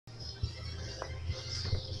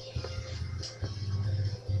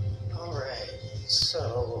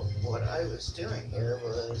So, what I was doing here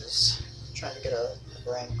was trying to get a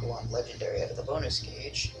rank 1 legendary out of the bonus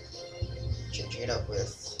gauge, changing it up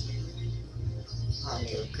with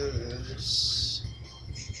Hanyo Guru's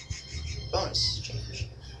bonus change.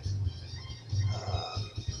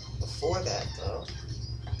 Before that, though,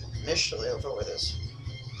 initially over where this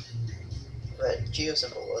red geo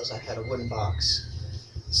symbol was, I had a wooden box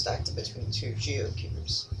stacked in between two geo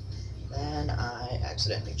cubes. Then I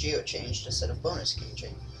accidentally geo-changed instead of bonus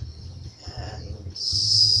gauging. And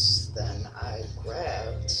then I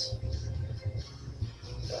grabbed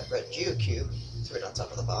that red geocube, threw it on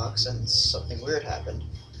top of the box, and something weird happened.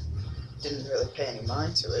 Didn't really pay any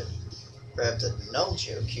mind to it. Grabbed a null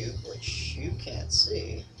geocube, which you can't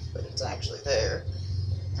see, but it's actually there,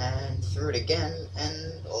 and threw it again,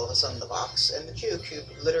 and all of a sudden the box and the geocube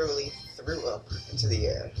literally threw up into the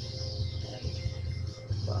air. And,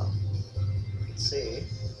 well, you can see,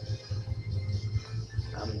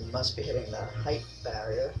 I must be hitting the height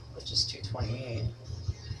barrier, which is 228.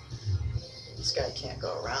 This guy can't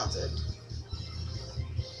go around it.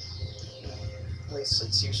 At least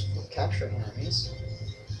it's useful for capturing enemies.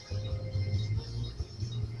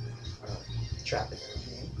 Or trapping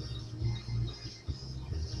enemies.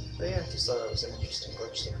 But yeah, I just thought it was an interesting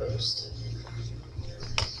glitch to post.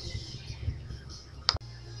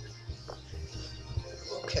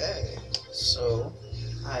 Okay, so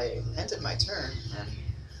I ended my turn, and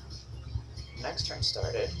next turn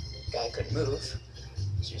started. Guy couldn't move,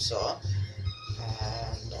 as you saw,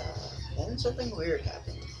 and then something weird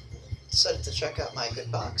happened. Decided to check out my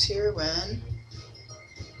good box here when,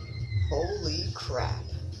 holy crap,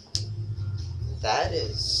 that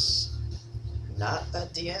is not a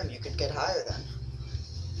DM you could get higher than.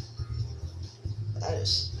 That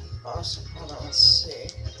is awesome. Hold on, let's see.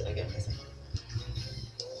 Did I get anything?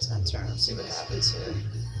 Let's end turn and see what happens here.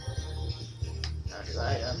 No new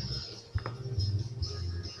item.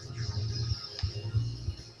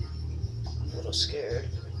 I'm a little scared,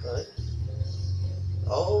 but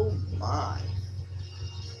oh my.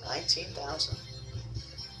 19,000.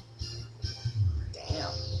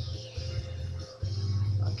 Damn.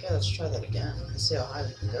 Okay, let's try that again. Let's see how high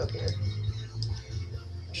we can go here.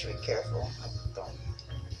 I should be careful. I don't.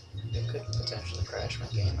 It could potentially crash my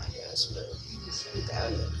game, I guess, but I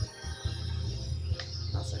doubt it.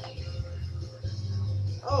 Nothing.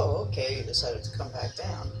 Oh, okay, you decided to come back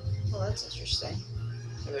down. Well, that's interesting.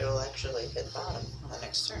 Maybe it'll actually hit bottom on the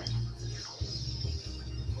next turn.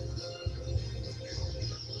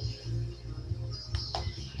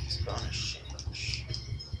 It's a bonus change.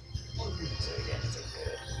 Did we get anything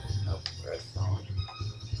good? Nope, red phone.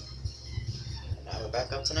 And now we're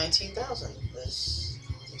back up to 19,000.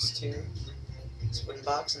 These two, this wooden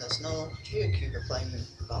box and this null geocube are playing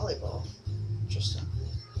volleyball. Interesting.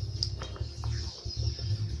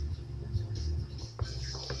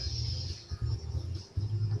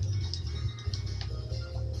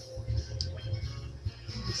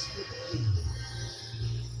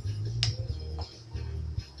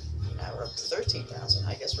 Now we're up to 13,000.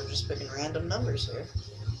 I guess we're just picking random numbers here.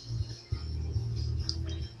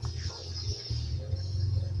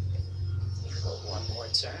 Go one more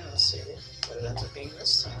turn. Let's see what it ends up being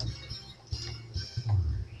this time.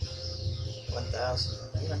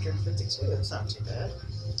 1,852. That's not too bad.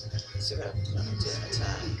 Let's see what happens when we do an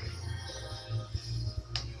attack.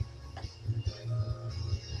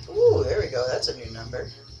 Ooh, there we go. That's a new number.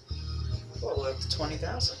 Well, we're up to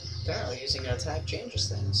 20,000. Apparently, using an attack changes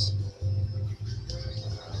things.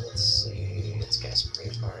 Let's see. It's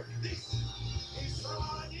Gasparilla card.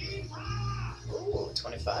 Ooh,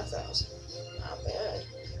 25,000. Not bad.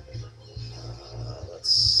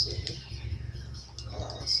 Let's see.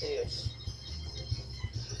 Let's see if.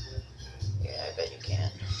 Yeah, I bet you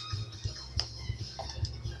can.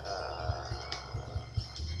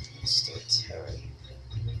 Let's do Terry.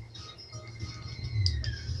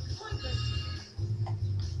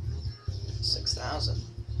 $6,000.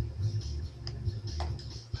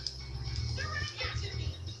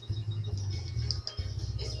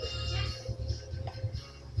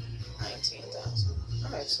 19,000.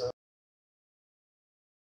 Alright, so.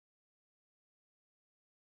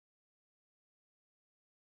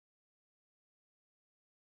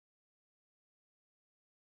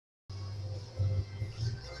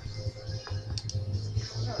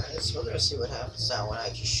 Alright, so we're gonna see what happens now when I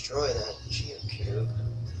destroy that geocube.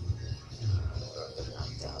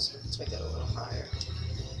 9,000. Let's make that a little higher.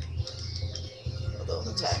 Although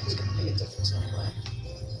the tag is gonna make a difference anyway.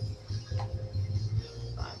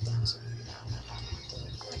 5,000. No,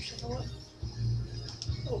 actually, you know what?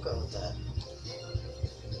 We'll go with that.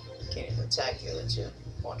 Can't even attack the other two.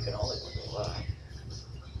 One can only wonder why.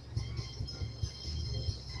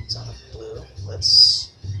 ton of blue.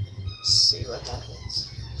 Let's see what happens.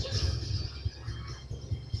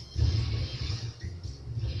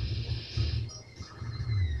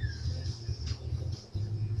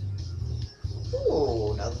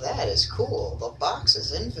 Ooh, now that is cool. The box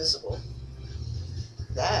is invisible.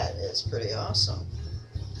 That is pretty awesome.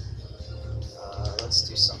 Let's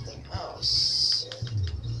do something else.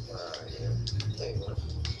 Where are you? There you are.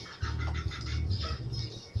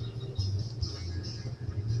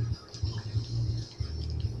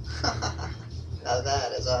 Now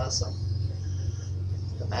that is awesome.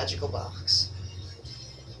 The magical box.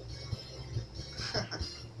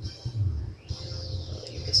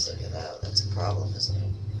 You can still get out. That's a problem, isn't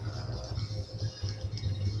it?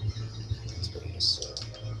 Let's put you to sword.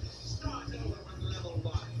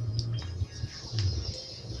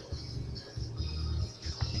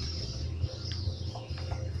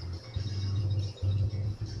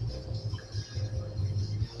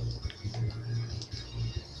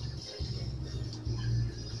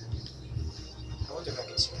 I wonder if I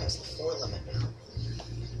can surpass the 4 limit now.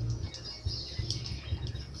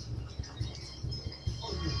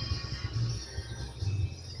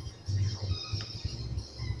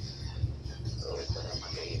 Oh, but I'm not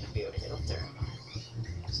going to even be able to get up there.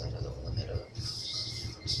 Because I have a limit of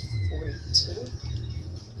 42.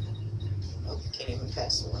 Nope, can't even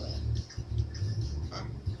pass the limit. Huh.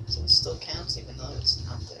 So it still counts even though it's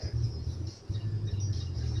not there.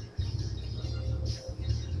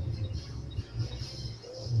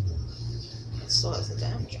 It still has the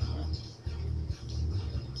damage on it.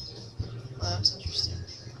 Well, that's interesting.